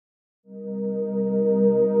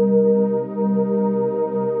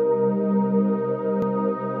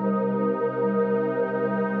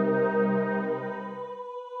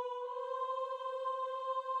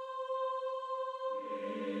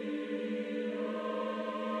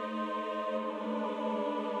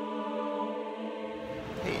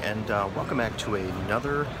and welcome back to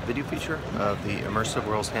another video feature of the Immersive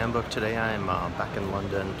Worlds Handbook. Today I am back in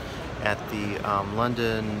London at the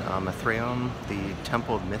London Mithraeum, the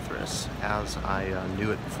Temple of Mithras, as I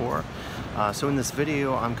knew it before. So in this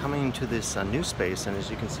video I'm coming to this new space, and as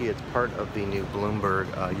you can see it's part of the new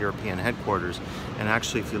Bloomberg European headquarters. And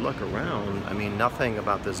actually, if you look around, I mean, nothing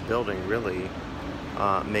about this building really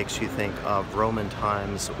makes you think of Roman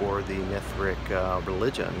times or the Mithric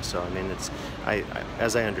religion. So I mean,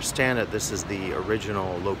 as I understand it, this is the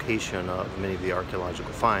original location of many of the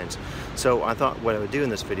archaeological finds. So I thought what I would do in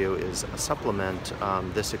this video is supplement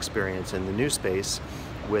this experience in the new space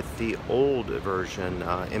with the old version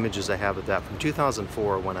images I have of that from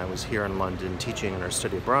 2004 when I was here in London teaching in our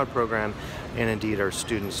study abroad program, and indeed our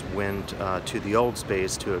students went to the old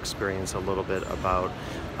space to experience a little bit about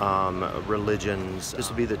religions. This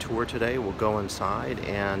will be the tour today. We'll go inside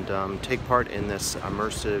and take part in this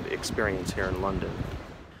immersive experience here in London.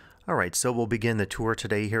 Alright, so we'll begin the tour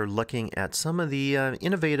today here looking at some of the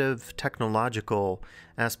innovative technological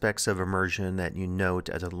aspects of immersion that you note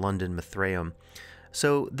at the London Mithraeum.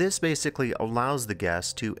 So this basically allows the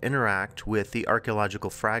guest to interact with the archaeological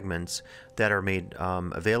fragments that are made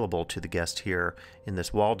available to the guest here in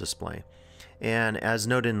this wall display. And as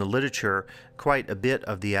noted in the literature, quite a bit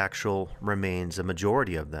of the actual remains, a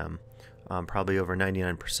majority of them, probably over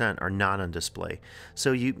 99%, are not on display.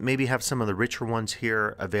 So you maybe have some of the richer ones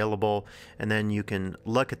here available, and then you can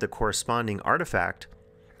look at the corresponding artifact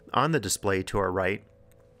on the display to our right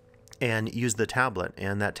and use the tablet,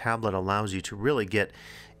 and that tablet allows you to really get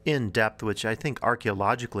in depth, which I think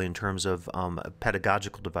archaeologically in terms of a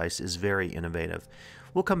pedagogical device is very innovative.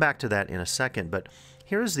 We'll come back to that in a second, but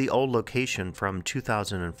here's the old location from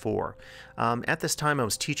 2004. At this time I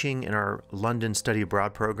was teaching in our London Study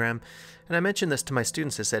Abroad program, and I mentioned this to my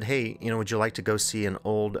students. I said, hey, would you like to go see an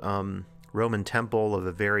old Roman temple of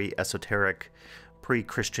a very esoteric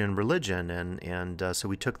pre-Christian religion? And so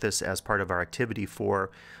we took this as part of our activity for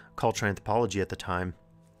cultural anthropology at the time.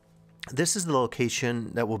 This is the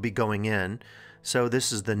location that we'll be going in. So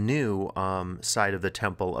this is the new site of the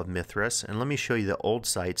Temple of Mithras, and let me show you the old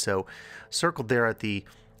site. So circled there at the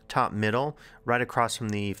top middle, right across from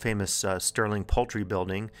the famous Sterling Poultry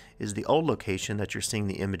Building, is the old location that you're seeing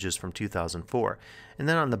the images from 2004. And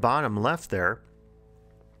then on the bottom left there,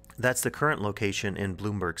 that's the current location in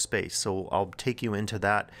Bloomberg space. So I'll take you into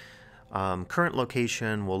that current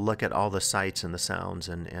location. We'll look at all the sights and the sounds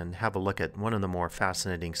and have a look at one of the more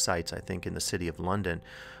fascinating sites, I think, in the city of London.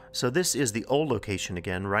 So this is the old location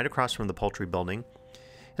again, right across from the Poultry Building.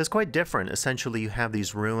 It's quite different. Essentially, you have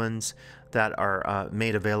these ruins that are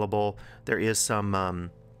made available. There is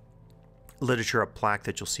some literature, a plaque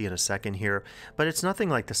that you'll see in a second here, but it's nothing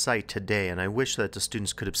like the site today, and I wish that the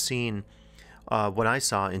students could have seen what I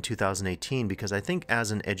saw in 2018, because I think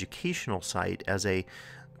as an educational site, as a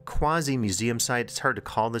quasi-museum site, it's hard to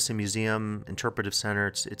call this a museum, interpretive center.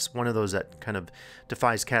 It's one of those that kind of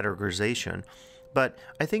defies categorization. But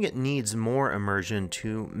I think it needs more immersion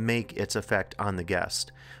to make its effect on the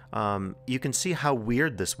guest. You can see how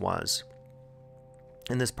weird this was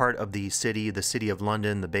in this part of the city of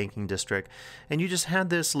London, the banking district, and you just had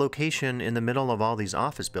this location in the middle of all these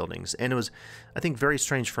office buildings. And it was, I think, very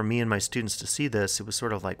strange for me and my students to see this. It was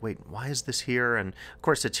sort of like, wait, why is this here? And of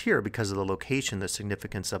course it's here because of the location, the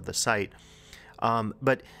significance of the site.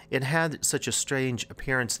 But it had such a strange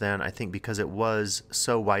appearance then, I think, because it was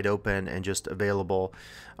so wide open and just available.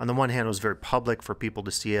 On the one hand, it was very public for people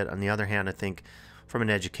to see it. On the other hand, I think from an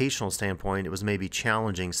educational standpoint, it was maybe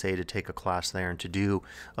challenging, say, to take a class there and to do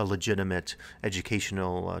a legitimate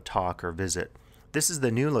educational talk or visit. This is the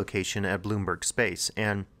new location at Bloomberg Space,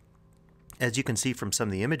 and as you can see from some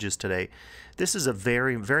of the images today, this is a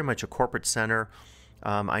very, very much a corporate center.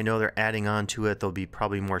 I know they're adding on to it. There'll be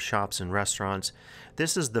probably more shops and restaurants.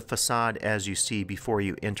 This is the facade as you see before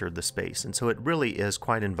you enter the space, and so it really is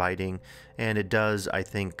quite inviting, and it does, I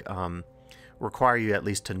think, require you at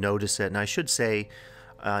least to notice it. And I should say,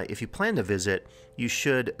 if you plan to visit, you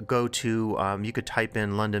should go to, you could type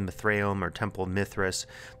in London Mithraeum or Temple of Mithras.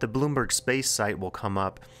 The Bloomberg Space site will come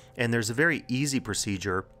up, and there's a very easy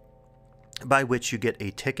procedure by which you get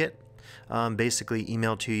a ticket basically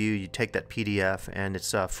emailed to you. You take that PDF, and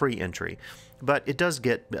it's a free entry. But it does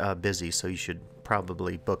get busy, so you should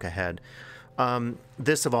probably book ahead.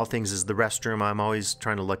 This, of all things, is the restroom. I'm always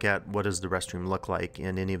trying to look at what does the restroom look like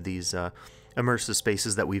in any of these immersive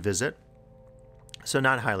spaces that we visit. So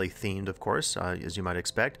not highly themed, of course, as you might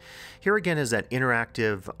expect. Here again is that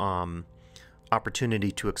interactive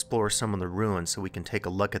opportunity to explore some of the ruins, so we can take a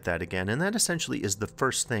look at that again. And that essentially is the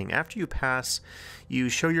first thing. After you pass, you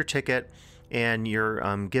show your ticket, and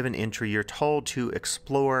you're given entry. You're told to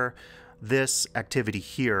explore this activity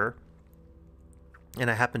here. And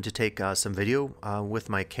I happen to take some video with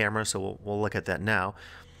my camera, so we'll look at that now.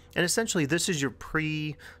 And essentially, this is your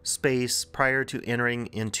pre-space prior to entering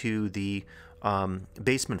into the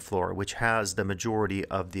basement floor, which has the majority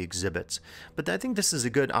of the exhibits. But I think this is a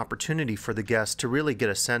good opportunity for the guests to really get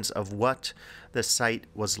a sense of what the site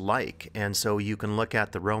was like. And so you can look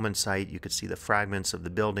at the Roman site, you can see the fragments of the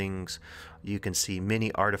buildings, you can see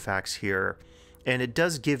many artifacts here, and it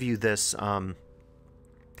does give you this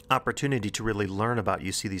opportunity to really learn about.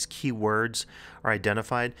 You see these key words are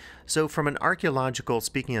identified. So from an archaeological,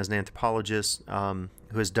 speaking as an anthropologist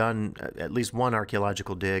who has done at least one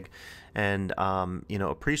archaeological dig and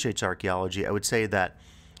appreciates archaeology, I would say that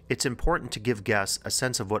it's important to give guests a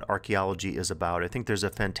sense of what archaeology is about. I think there's a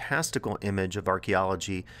fantastical image of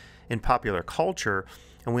archaeology in popular culture,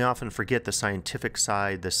 and we often forget the scientific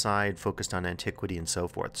side, the side focused on antiquity and so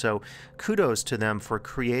forth. So kudos to them for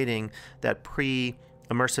creating that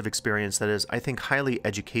immersive experience that is, I think, highly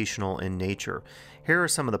educational in nature. Here are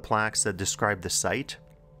some of the plaques that describe the site.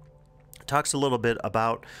 It talks a little bit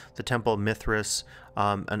about the Temple of Mithras,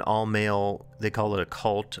 an all-male, they call it a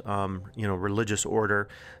cult, religious order.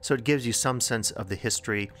 So it gives you some sense of the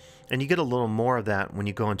history, and you get a little more of that when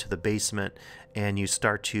you go into the basement and you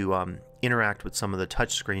start to interact with some of the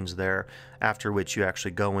touch screens there, after which you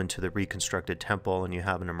actually go into the reconstructed temple and you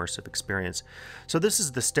have an immersive experience. So this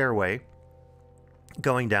is the stairway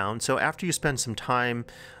going down. So after you spend some time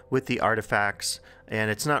with the artifacts, and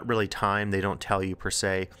it's not really time, they don't tell you per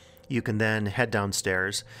se, you can then head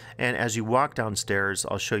downstairs. And as you walk downstairs,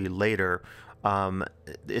 I'll show you later,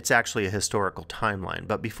 it's actually a historical timeline.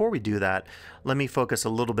 But before we do that, let me focus a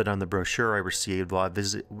little bit on the brochure I received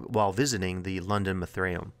while visiting the London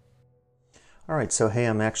Mithraeum. All right, so hey,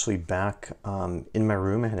 I'm actually back in my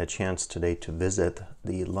room. I had a chance today to visit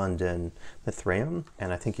the London Mithraeum,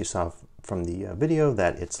 and I think you saw from the video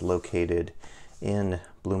that it's located in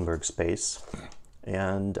Bloomberg Space.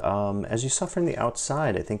 And as you saw from the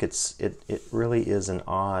outside, I think it really is an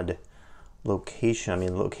odd location. I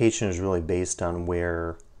mean, the location is really based on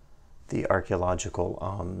where the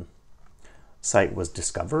archaeological site was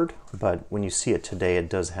discovered, but when you see it today, it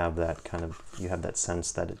does have that kind of, you have that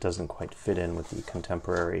sense that it doesn't quite fit in with the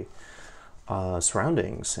contemporary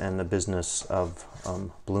surroundings and the business of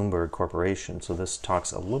Bloomberg Corporation. So this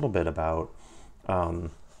talks a little bit about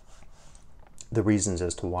the reasons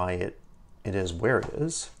as to why it is where it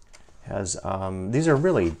is. These are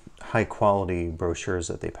really high quality brochures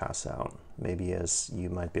that they pass out, maybe as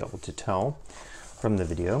you might be able to tell from the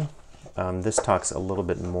video. This talks a little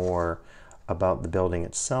bit more about the building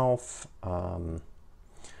itself,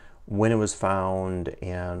 when it was found,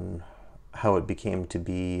 and how it became to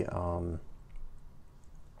be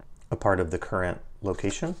a part of the current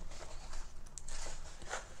location.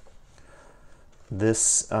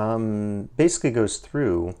 This basically goes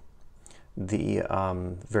through the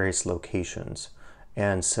various locations.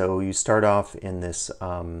 And so you start off in this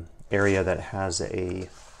area that has a,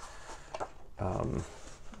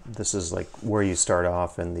 this is like where you start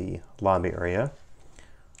off in the lobby area.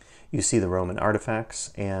 You see the Roman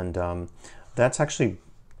artifacts, and that's actually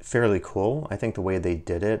fairly cool. I think the way they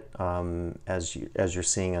did it, as you're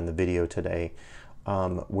seeing on the video today,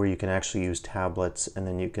 where you can actually use tablets and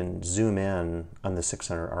then you can zoom in on the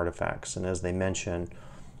 600 artifacts. And as they mention,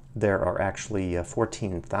 there are actually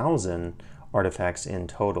 14,000 artifacts in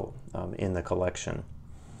total in the collection.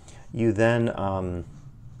 You then,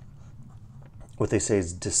 what they say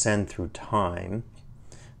is descend through time.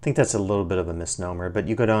 I think that's a little bit of a misnomer, but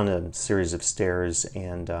you go down a series of stairs,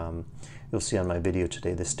 and you'll see on my video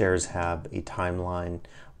today, the stairs have a timeline,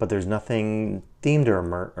 but there's nothing themed or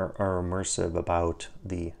immersive about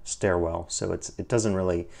the stairwell. So it doesn't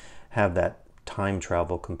really have that time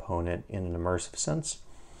travel component in an immersive sense.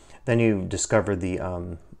 Then you discover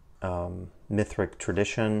the Mithric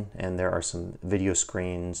tradition, and there are some video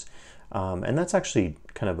screens, and that's actually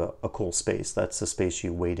kind of a cool space. That's the space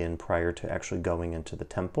you wait in prior to actually going into the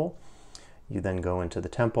temple. You then go into the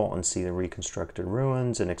temple and see the reconstructed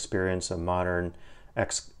ruins and experience a modern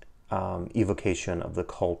evocation of the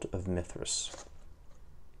cult of Mithras.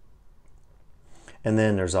 And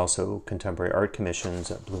then there's also contemporary art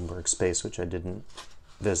commissions at Bloomberg Space, which I didn't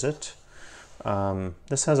visit.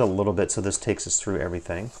 This has a little bit, so this takes us through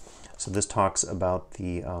everything. So this talks about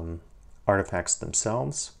the artifacts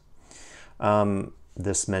themselves.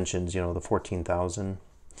 This mentions, the 14,000.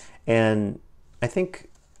 And I think,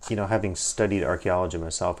 having studied archaeology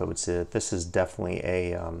myself, I would say that this is definitely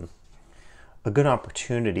a good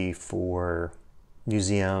opportunity for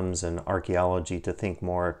museums and archaeology to think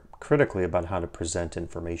more critically about how to present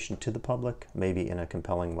information to the public, maybe in a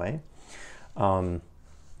compelling way.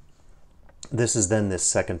 This is then this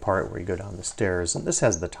second part where you go down the stairs, and this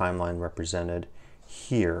has the timeline represented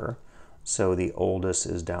here. So the oldest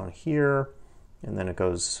is down here, and then it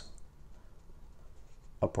goes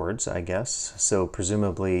upwards, I guess. So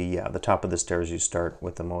presumably, yeah, the top of the stairs, you start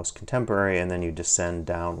with the most contemporary, and then you descend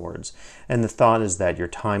downwards. And the thought is that you're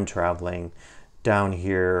time traveling down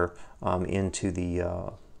here into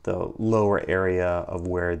the lower area of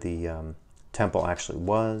where the temple actually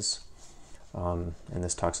was. And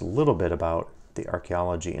this talks a little bit about the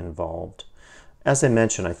archaeology involved. As I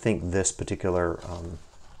mentioned, I think this particular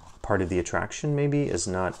part of the attraction maybe is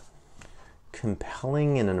not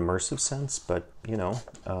compelling in an immersive sense, but you know,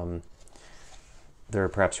 there are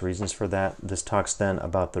perhaps reasons for that. This talks then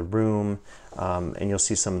about the room, and you'll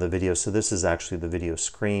see some of the videos. So this is actually the video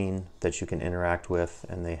screen that you can interact with,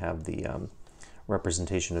 and they have the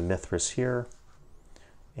representation of Mithras here.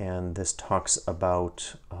 And this talks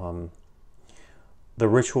about the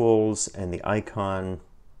rituals and the icon,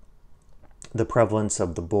 the prevalence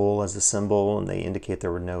of the bull as a symbol, and they indicate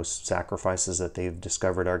there were no sacrifices that they've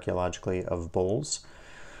discovered archaeologically of bulls.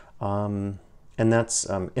 And that's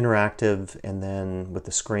interactive. And then with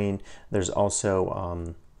the screen, there's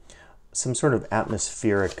also some sort of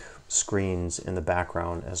atmospheric screens in the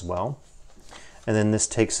background as well. And then this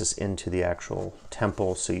takes us into the actual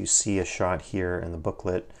temple. So you see a shot here in the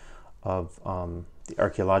booklet of the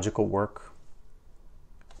archaeological work.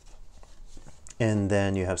 And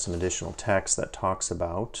then you have some additional text that talks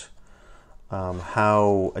about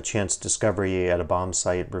how a chance discovery at a bomb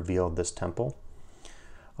site revealed this temple.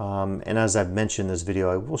 And as I've mentioned in this video,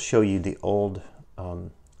 I will show you the old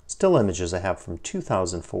still images I have from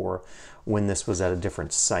 2004 when this was at a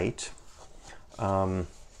different site.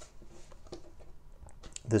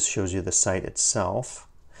 This shows you the site itself.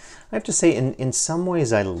 I have to say, in some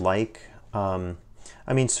ways I like,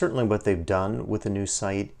 I mean, certainly what they've done with the new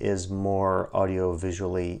site is more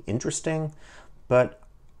audio-visually interesting, but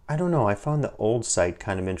I don't know, I found the old site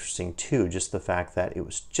kind of interesting too, just the fact that it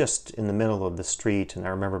was just in the middle of the street, and I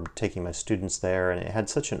remember taking my students there, and it had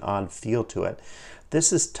such an odd feel to it.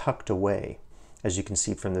 This is tucked away, as you can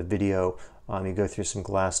see from the video. You go through some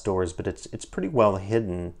glass doors, but it's pretty well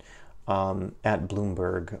hidden at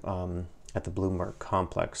Bloomberg, at the Bloomberg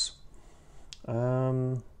complex.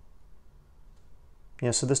 Yeah,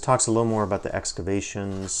 so this talks a little more about the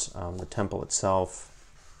excavations, the temple itself.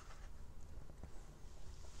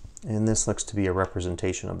 And this looks to be a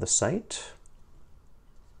representation of the site.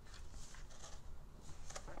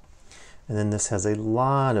 And then this has a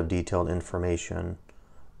lot of detailed information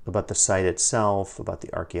about the site itself, about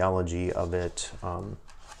the archaeology of it.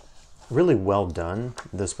 Really well done,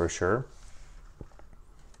 this brochure.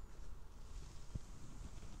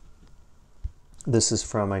 This is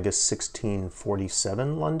from, I guess,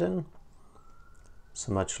 1647 London,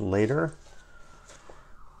 so much later.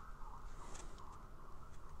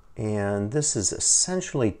 And this is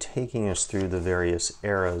essentially taking us through the various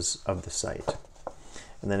eras of the site.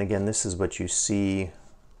 And then again, this is what you see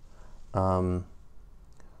when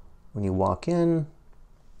you walk into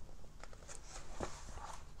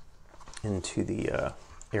the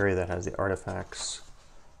area that has the artifacts.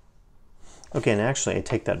 Okay, and actually I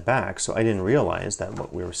take that back, so I didn't realize that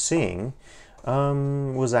what we were seeing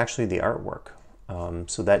was actually the artwork.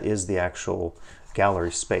 So that is the actual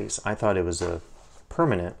gallery space. I thought it was a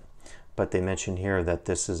permanent, but they mention here that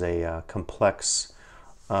this is a complex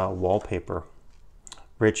wallpaper.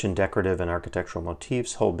 Rich and decorative and architectural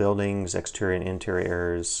motifs, whole buildings, exterior and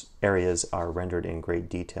interior areas are rendered in great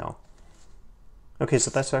detail. Okay,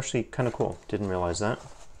 so that's actually kind of cool. Didn't realize that.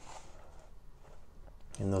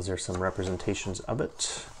 And those are some representations of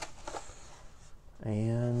it.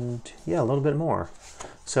 And yeah, a little bit more.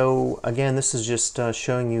 So again, this is just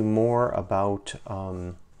showing you more about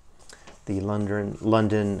the London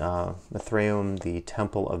Mithraeum, the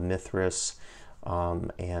Temple of Mithras.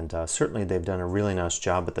 And certainly they've done a really nice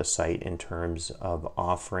job at the site in terms of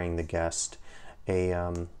offering the guest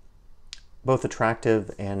a both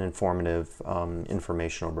attractive and informative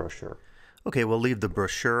informational brochure. Okay, we'll leave the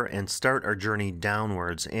brochure and start our journey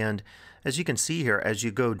downwards. And as you can see here, as you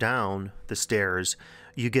go down the stairs,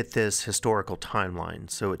 you get this historical timeline.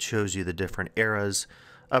 So it shows you the different eras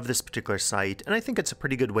of this particular site. And I think it's a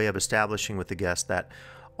pretty good way of establishing with the guest that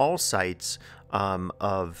all sites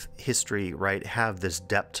of history, right, have this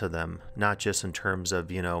depth to them, not just in terms of,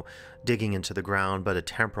 you know, digging into the ground, but a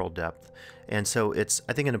temporal depth. And so it's,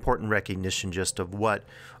 I think, an important recognition just of what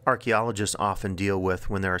archaeologists often deal with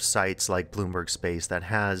when there are sites like Bloomberg Space that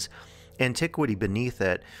has antiquity beneath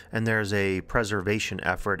it, and there's a preservation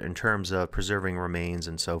effort in terms of preserving remains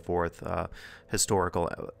and so forth, historical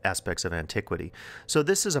aspects of antiquity. So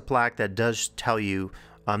this is a plaque that does tell you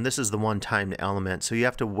this is the one-timed element, so you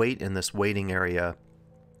have to wait in this waiting area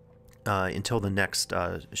until the next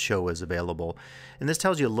show is available. And this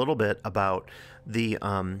tells you a little bit about the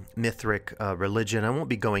Mithric religion. I won't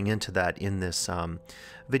be going into that in this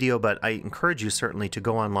video, but I encourage you certainly to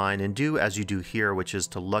go online and do as you do here, which is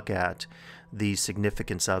to look at the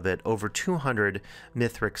significance of it. Over 200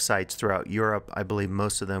 Mithric sites throughout Europe. I believe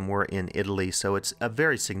most of them were in Italy, so it's a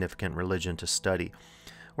very significant religion to study.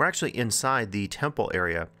 We're actually inside the temple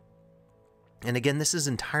area. And again, this is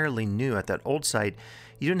entirely new. At that old site,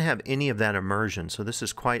 you didn't have any of that immersion, so this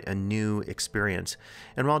is quite a new experience.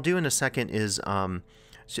 And what I'll do in a second is, I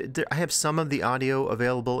have some of the audio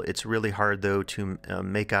available. It's really hard, though, to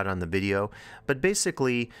make out on the video. But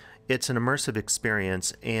basically, it's an immersive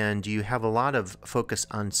experience, and you have a lot of focus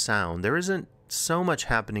on sound. There isn't so much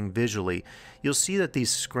happening visually. You'll see that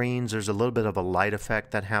these screens, there's a little bit of a light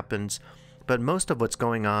effect that happens. But most of what's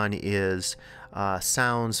going on is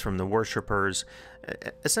sounds from the worshipers.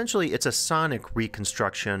 Essentially, it's a sonic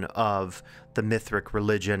reconstruction of the Mithric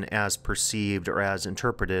religion as perceived or as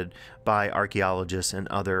interpreted by archaeologists and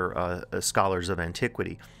other scholars of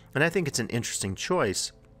antiquity. And I think it's an interesting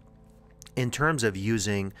choice in terms of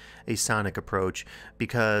using a sonic approach,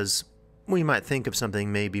 because we might think of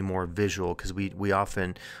something maybe more visual, because we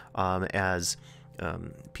often, as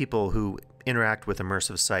people who interact with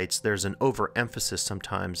immersive sites, there's an overemphasis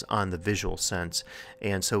sometimes on the visual sense,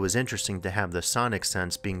 and so it was interesting to have the sonic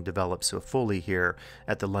sense being developed so fully here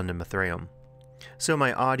at the London Mithraeum. So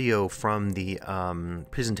my audio from the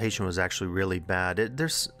presentation was actually really bad.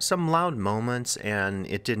 There's some loud moments, and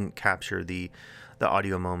it didn't capture the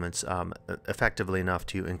audio moments effectively enough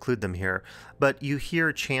to include them here. But you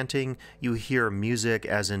hear chanting, you hear music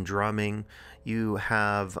as in drumming, you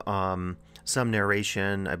have some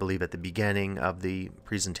narration, I believe, at the beginning of the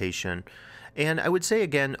presentation. And I would say,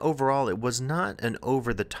 again, overall, it was not an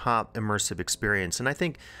over-the-top immersive experience. And I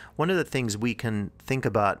think one of the things we can think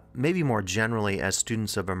about, maybe more generally as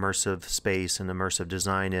students of immersive space and immersive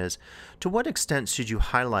design, is to what extent should you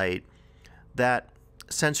highlight that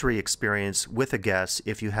sensory experience with a guest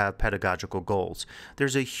if you have pedagogical goals?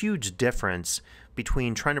 There's a huge difference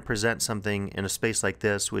between trying to present something in a space like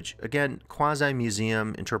this, which, again,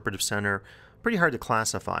 quasi-museum, interpretive center, pretty hard to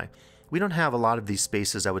classify. We don't have a lot of these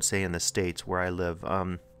spaces, I would say, in the States where I live.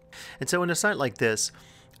 And so in a site like this,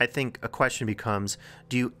 I think a question becomes,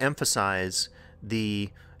 do you emphasize the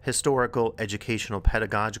historical, educational,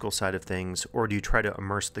 pedagogical side of things, or do you try to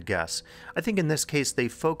immerse the guests? I think in this case, they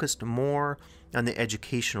focused more on the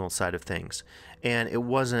educational side of things, and it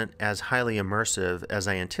wasn't as highly immersive as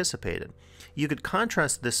I anticipated. You could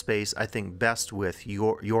contrast this space, I think, best with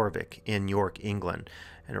Jorvik in York, England.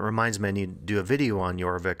 And it reminds me I need to do a video on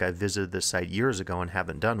Jorvik. I visited this site years ago and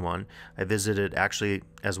haven't done one. I visited actually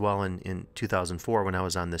as well in 2004 when I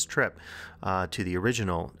was on this trip to the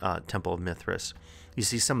original Temple of Mithras. You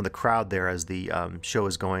see some of the crowd there as the show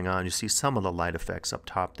is going on. You see some of the light effects up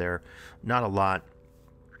top there. Not a lot.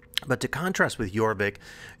 But to contrast with Jorvik,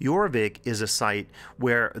 Jorvik is a site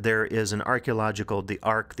where there is an archaeological, the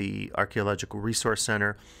Archaeological Resource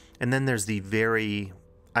Center, and then there's the very,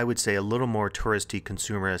 I would say, a little more touristy,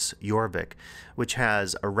 consumerist Jorvik, which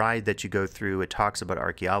has a ride that you go through. It talks about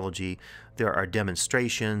archaeology. There are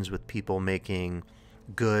demonstrations with people making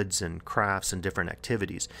goods and crafts and different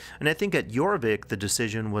activities. And I think at Jorvik, the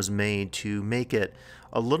decision was made to make it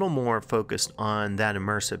a little more focused on that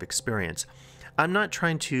immersive experience. I'm not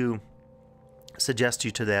trying to suggest to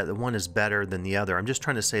you today that one is better than the other. I'm just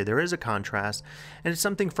trying to say there is a contrast, and it's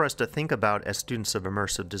something for us to think about as students of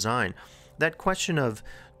immersive design. That question of,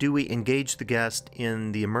 do we engage the guest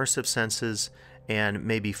in the immersive senses and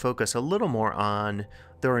maybe focus a little more on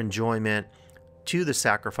their enjoyment to the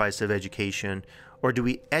sacrifice of education, or do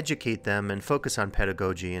we educate them and focus on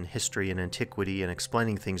pedagogy and history and antiquity and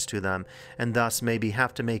explaining things to them, and thus maybe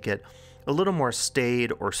have to make it a little more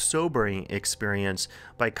staid or sobering experience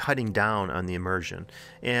by cutting down on the immersion?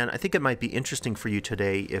 And I think it might be interesting for you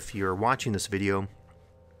today, if you're watching this video,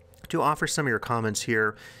 to offer some of your comments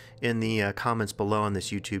here in the comments below on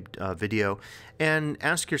this YouTube video, and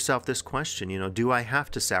ask yourself this question, do I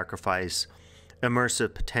have to sacrifice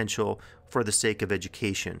immersive potential for the sake of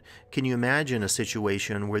education? Can you imagine a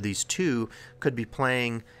situation where these two could be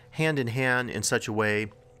playing hand in hand in such a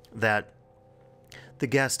way that the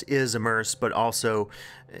guest is immersed, but also,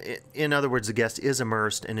 in other words, the guest is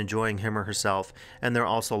immersed and enjoying him or herself, and they're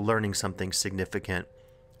also learning something significant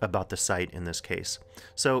about the site in this case.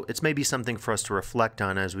 So it's maybe something for us to reflect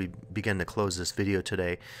on as we begin to close this video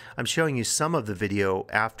today. I'm showing you some of the video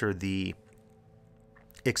after the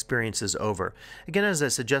experience is over. Again, as I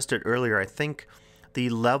suggested earlier, I think the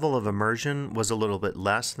level of immersion was a little bit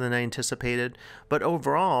less than I anticipated, but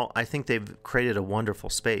overall, I think they've created a wonderful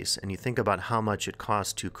space. And you think about how much it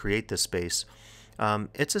costs to create this space.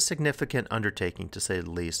 It's a significant undertaking, to say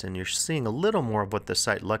the least, and you're seeing a little more of what the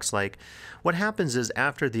site looks like. What happens is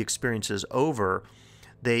after the experience is over,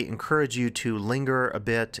 they encourage you to linger a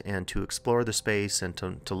bit and to explore the space and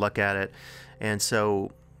to look at it. And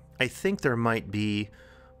so I think there might be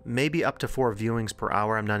maybe up to 4 viewings per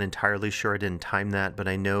hour. I'm not entirely sure. I didn't time that, but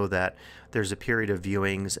I know that there's a period of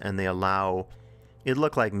viewings and they allow, it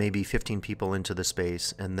looked like maybe 15 people into the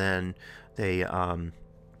space, and then they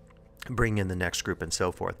bring in the next group and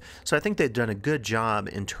so forth. So I think they've done a good job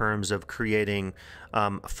in terms of creating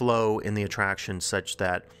flow in the attraction such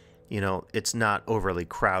that, you know, it's not overly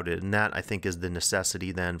crowded. And that, I think, is the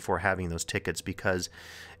necessity then for having those tickets, because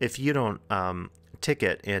if you don't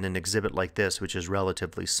ticket in an exhibit like this, which is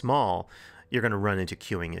relatively small, you're going to run into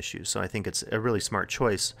queuing issues. So I think it's a really smart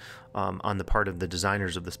choice on the part of the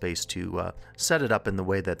designers of the space to set it up in the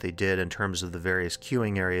way that they did in terms of the various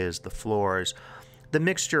queuing areas, the floors, the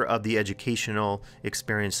mixture of the educational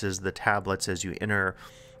experiences, the tablets as you enter,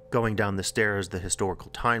 going down the stairs, the historical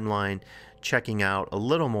timeline, checking out a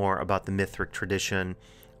little more about the Mithric tradition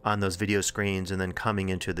on those video screens, and then coming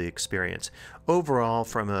into the experience. Overall,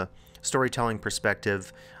 from a storytelling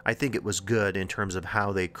perspective, I think it was good in terms of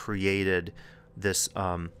how they created this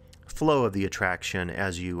flow of the attraction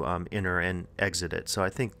as you enter and exit it. So I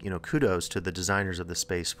think, you know, kudos to the designers of the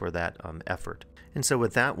space for that effort. And so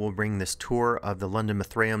with that, we'll bring this tour of the London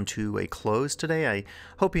Mithraeum to a close today. I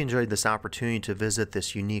hope you enjoyed this opportunity to visit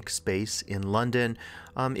this unique space in London.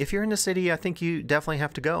 If you're in the city, I think you definitely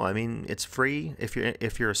have to go. I mean, it's free. If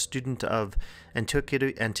you're a student of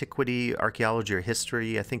antiquity, archaeology, or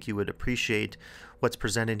history, I think you would appreciate what's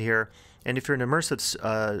presented here. And if you're an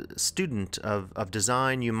immersive student of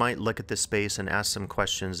design, you might look at this space and ask some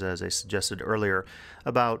questions, as I suggested earlier,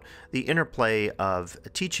 about the interplay of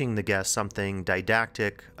teaching the guests something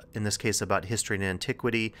didactic, in this case about history and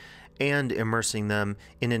antiquity, and immersing them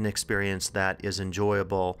in an experience that is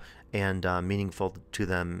enjoyable and meaningful to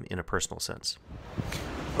them in a personal sense.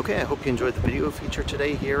 Okay, I hope you enjoyed the video feature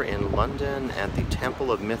today here in London at the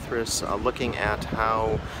Temple of Mithras, looking at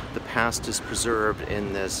how the past is preserved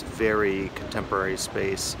in this very contemporary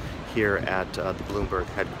space here at the Bloomberg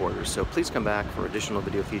headquarters. So please come back for additional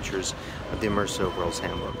video features of the Immersive Worlds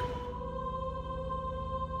Handbook.